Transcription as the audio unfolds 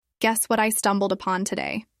Guess what I stumbled upon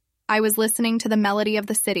today? I was listening to the melody of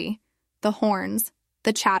the city, the horns,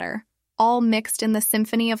 the chatter, all mixed in the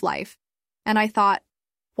symphony of life, and I thought,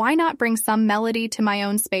 why not bring some melody to my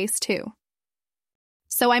own space too?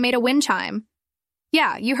 So I made a wind chime.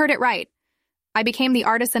 Yeah, you heard it right. I became the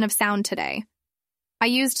artisan of sound today. I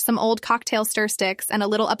used some old cocktail stir sticks and a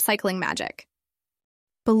little upcycling magic.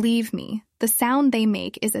 Believe me, the sound they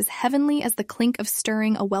make is as heavenly as the clink of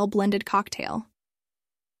stirring a well-blended cocktail.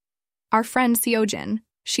 Our friend Seojin,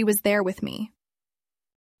 she was there with me.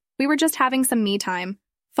 We were just having some me time,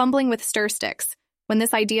 fumbling with stir sticks, when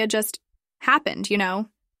this idea just happened, you know?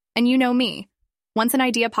 And you know me. Once an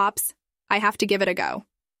idea pops, I have to give it a go.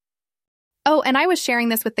 Oh, and I was sharing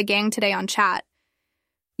this with the gang today on chat.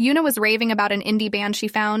 Yuna was raving about an indie band she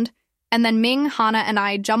found, and then Ming, Hana, and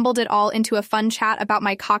I jumbled it all into a fun chat about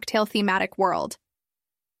my cocktail thematic world.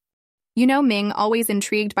 You know Ming, always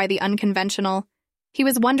intrigued by the unconventional, he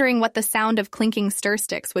was wondering what the sound of clinking stir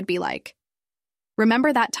sticks would be like.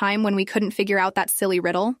 Remember that time when we couldn't figure out that silly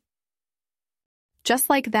riddle? Just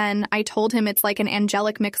like then, I told him it's like an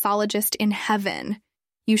angelic mixologist in heaven.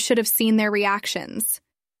 You should have seen their reactions.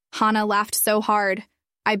 Hana laughed so hard,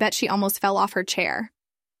 I bet she almost fell off her chair.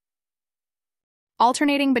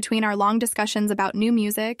 Alternating between our long discussions about new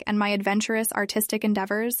music and my adventurous artistic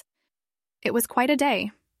endeavors, it was quite a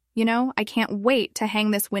day. You know, I can't wait to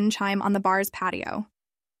hang this wind chime on the bar's patio.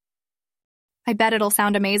 I bet it'll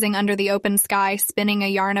sound amazing under the open sky, spinning a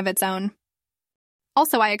yarn of its own.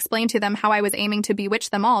 Also, I explained to them how I was aiming to bewitch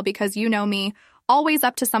them all because you know me, always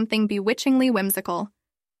up to something bewitchingly whimsical.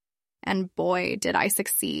 And boy, did I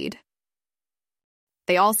succeed.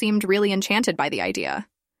 They all seemed really enchanted by the idea.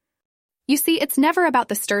 You see, it's never about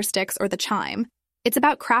the stir sticks or the chime. It's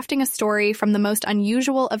about crafting a story from the most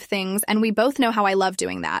unusual of things, and we both know how I love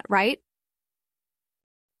doing that, right?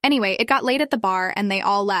 Anyway, it got late at the bar and they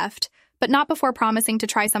all left, but not before promising to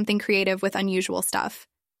try something creative with unusual stuff.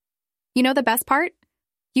 You know the best part?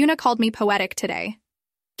 Yuna called me poetic today.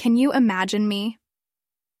 Can you imagine me?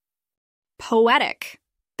 Poetic.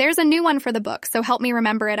 There's a new one for the book, so help me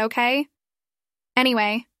remember it, okay?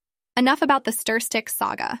 Anyway, enough about the stir stick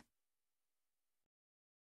saga.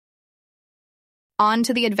 On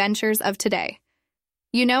to the adventures of today.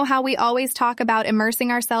 You know how we always talk about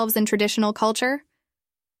immersing ourselves in traditional culture?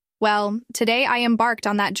 Well, today I embarked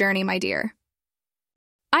on that journey, my dear.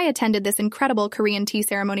 I attended this incredible Korean tea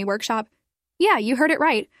ceremony workshop. Yeah, you heard it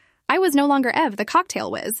right. I was no longer Ev, the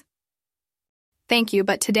cocktail whiz. Thank you,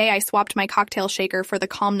 but today I swapped my cocktail shaker for the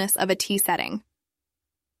calmness of a tea setting.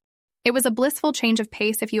 It was a blissful change of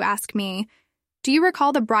pace, if you ask me. Do you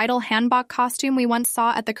recall the bridal hanbok costume we once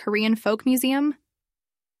saw at the Korean Folk Museum?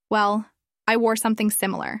 Well, I wore something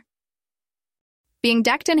similar. Being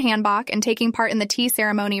decked in hanbok and taking part in the tea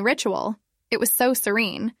ceremony ritual, it was so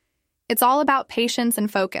serene. It's all about patience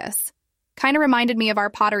and focus. Kind of reminded me of our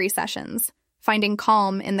pottery sessions, finding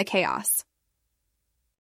calm in the chaos.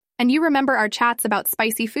 And you remember our chats about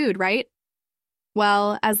spicy food, right?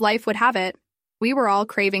 Well, as life would have it, we were all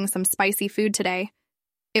craving some spicy food today.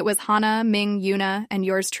 It was Hana, Ming, Yuna, and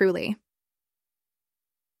yours truly.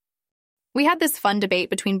 We had this fun debate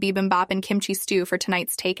between bibimbap and kimchi stew for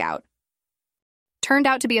tonight's takeout. Turned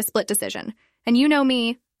out to be a split decision, and you know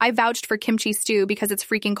me, I vouched for kimchi stew because it's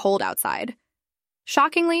freaking cold outside.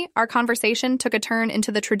 Shockingly, our conversation took a turn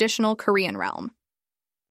into the traditional Korean realm.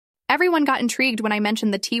 Everyone got intrigued when I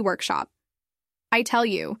mentioned the tea workshop. I tell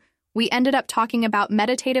you, we ended up talking about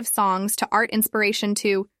meditative songs to art inspiration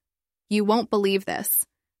to, you won't believe this,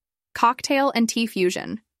 cocktail and tea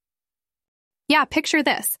fusion. Yeah, picture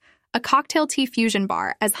this, a cocktail tea fusion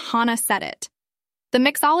bar, as Hana said it. The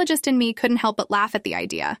mixologist in me couldn't help but laugh at the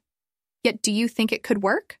idea. Yet do you think it could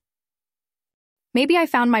work? Maybe I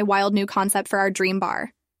found my wild new concept for our dream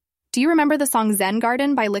bar. Do you remember the song Zen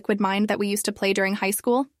Garden by Liquid Mind that we used to play during high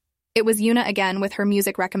school? It was Yuna again with her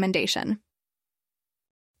music recommendation.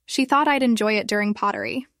 She thought I'd enjoy it during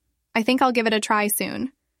pottery. I think I'll give it a try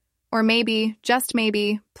soon. Or maybe, just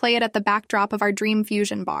maybe, play it at the backdrop of our dream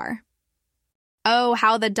fusion bar. Oh,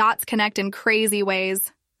 how the dots connect in crazy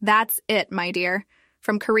ways. That's it, my dear.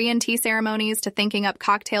 From Korean tea ceremonies to thinking up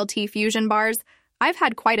cocktail tea fusion bars, I've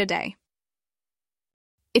had quite a day.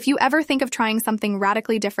 If you ever think of trying something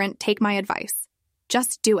radically different, take my advice.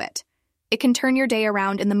 Just do it. It can turn your day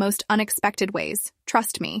around in the most unexpected ways.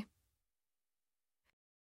 Trust me.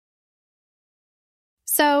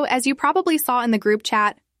 So, as you probably saw in the group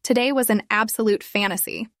chat, today was an absolute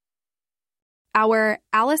fantasy. Our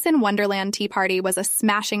Alice in Wonderland tea party was a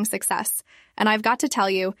smashing success, and I've got to tell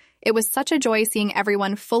you, it was such a joy seeing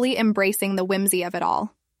everyone fully embracing the whimsy of it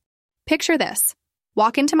all. Picture this.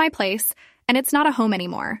 Walk into my place, and it's not a home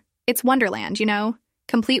anymore. It's Wonderland, you know,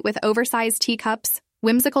 complete with oversized teacups,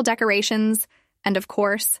 whimsical decorations, and of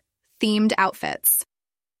course, themed outfits.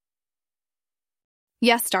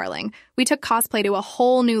 Yes, darling, we took cosplay to a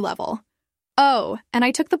whole new level. Oh, and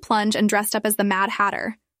I took the plunge and dressed up as the Mad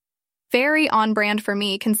Hatter. Very on brand for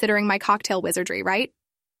me, considering my cocktail wizardry, right?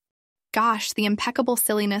 Gosh, the impeccable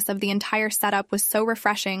silliness of the entire setup was so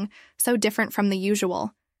refreshing, so different from the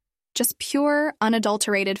usual. Just pure,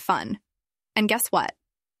 unadulterated fun. And guess what?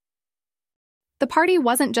 The party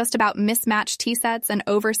wasn't just about mismatched tea sets and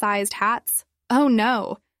oversized hats. Oh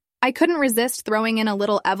no, I couldn't resist throwing in a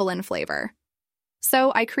little Evelyn flavor.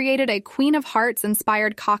 So I created a Queen of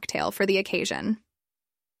Hearts-inspired cocktail for the occasion.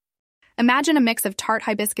 Imagine a mix of tart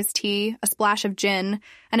hibiscus tea, a splash of gin,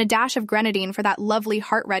 and a dash of grenadine for that lovely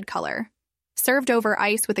heart red color. Served over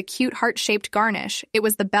ice with a cute heart-shaped garnish, it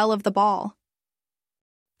was the belle of the ball.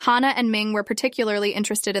 Hana and Ming were particularly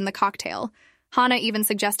interested in the cocktail. Hana even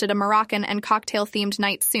suggested a Moroccan and cocktail-themed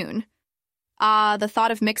night soon. Ah, the thought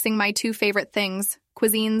of mixing my two favorite things,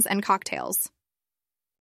 cuisines and cocktails.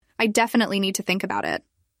 I definitely need to think about it.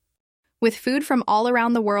 With food from all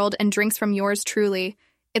around the world and drinks from yours truly,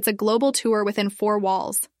 it's a global tour within 4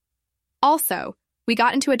 walls. Also, we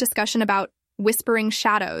got into a discussion about Whispering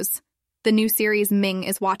Shadows, the new series Ming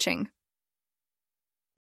is watching.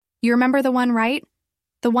 You remember the one, right?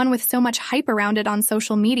 The one with so much hype around it on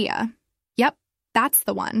social media. Yep, that's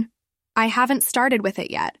the one. I haven't started with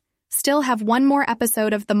it yet. Still have one more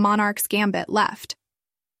episode of The Monarch's Gambit left.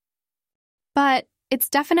 But it's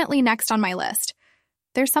definitely next on my list.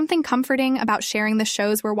 There's something comforting about sharing the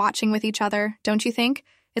shows we're watching with each other, don't you think?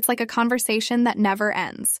 It's like a conversation that never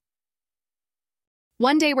ends.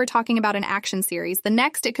 One day we're talking about an action series, the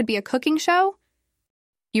next it could be a cooking show.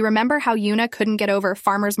 You remember how Yuna couldn't get over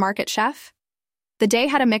Farmer's Market Chef? The day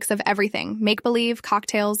had a mix of everything, make-believe,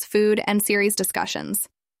 cocktails, food, and series discussions.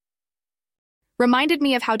 Reminded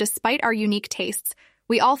me of how despite our unique tastes,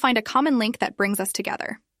 we all find a common link that brings us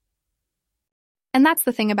together. And that's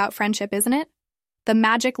the thing about friendship, isn't it? The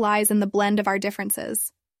magic lies in the blend of our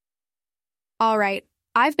differences. All right,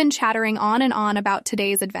 I've been chattering on and on about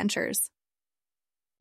today's adventures.